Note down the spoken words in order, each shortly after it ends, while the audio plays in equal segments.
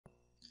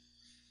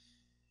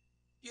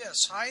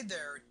Yes, hi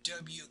there,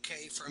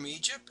 WK from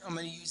Egypt. I'm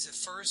going to use the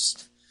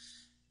first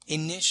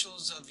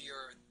initials of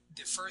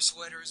the first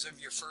letters of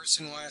your first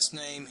and last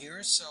name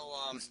here. So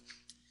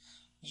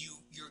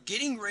you're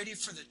getting ready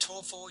for the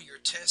TOEFL. Your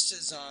test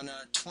is on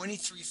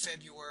 23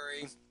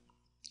 February,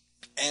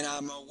 and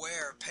I'm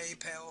aware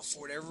PayPal,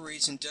 for whatever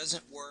reason,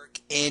 doesn't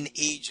work in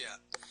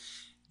Egypt.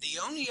 The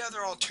only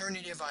other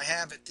alternative I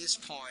have at this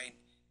point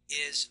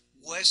is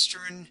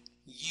Western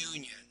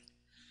Union.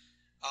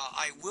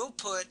 I will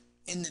put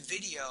in the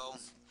video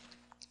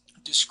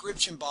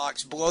description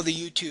box below the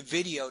YouTube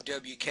video,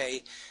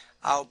 WK,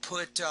 I'll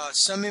put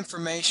some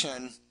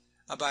information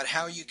about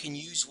how you can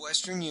use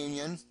Western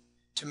Union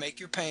to make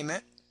your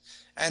payment.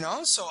 And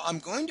also, I'm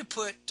going to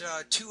put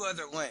two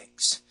other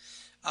links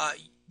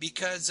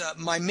because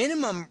my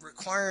minimum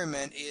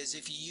requirement is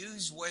if you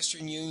use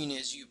Western Union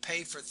is you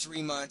pay for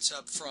 3 months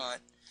up front,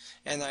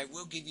 and I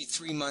will give you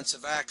 3 months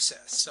of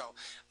access. So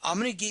I'm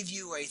going to give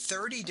you a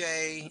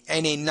 30-day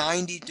and a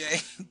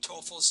 90-day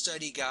TOEFL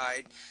study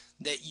guide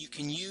that you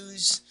can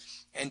use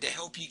and to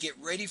help you get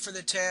ready for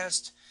the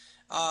test.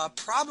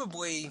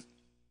 Probably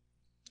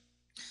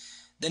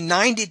the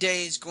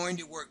 90-day is going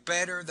to work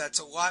better. That's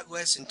a lot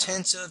less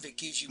intensive. It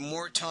gives you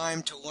more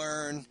time to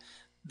learn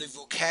the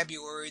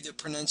vocabulary, the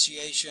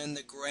pronunciation,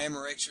 the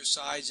grammar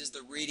exercises,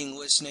 the reading,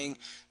 listening,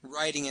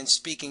 writing, and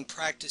speaking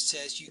practice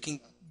tests. You can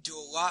do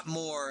a lot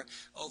more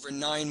over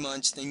 9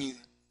 months than you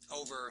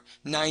over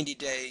 90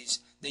 days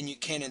than you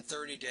can in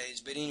 30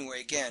 days. But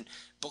anyway, again,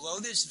 below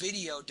this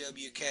video,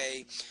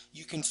 WK,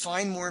 you can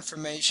find more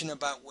information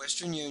about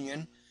Western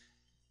Union,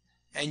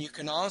 and you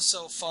can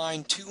also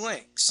find two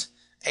links,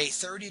 a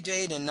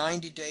 30-day and a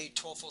 90-day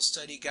TOEFL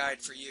study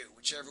guide for you,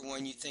 whichever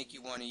one you think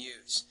you want to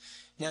use.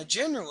 Now,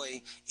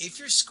 generally, if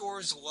your score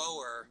is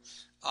lower,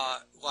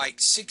 like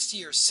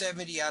 60 or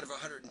 70 out of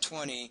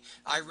 120,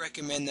 I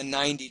recommend the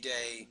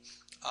 90-day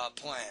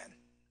plan.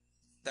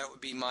 That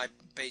would be my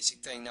basic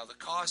thing. Now, the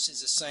cost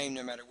is the same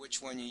no matter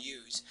which one you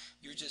use.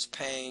 You're just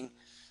paying,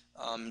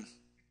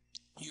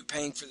 you're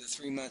paying for the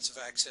 3 months of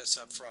access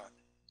up front.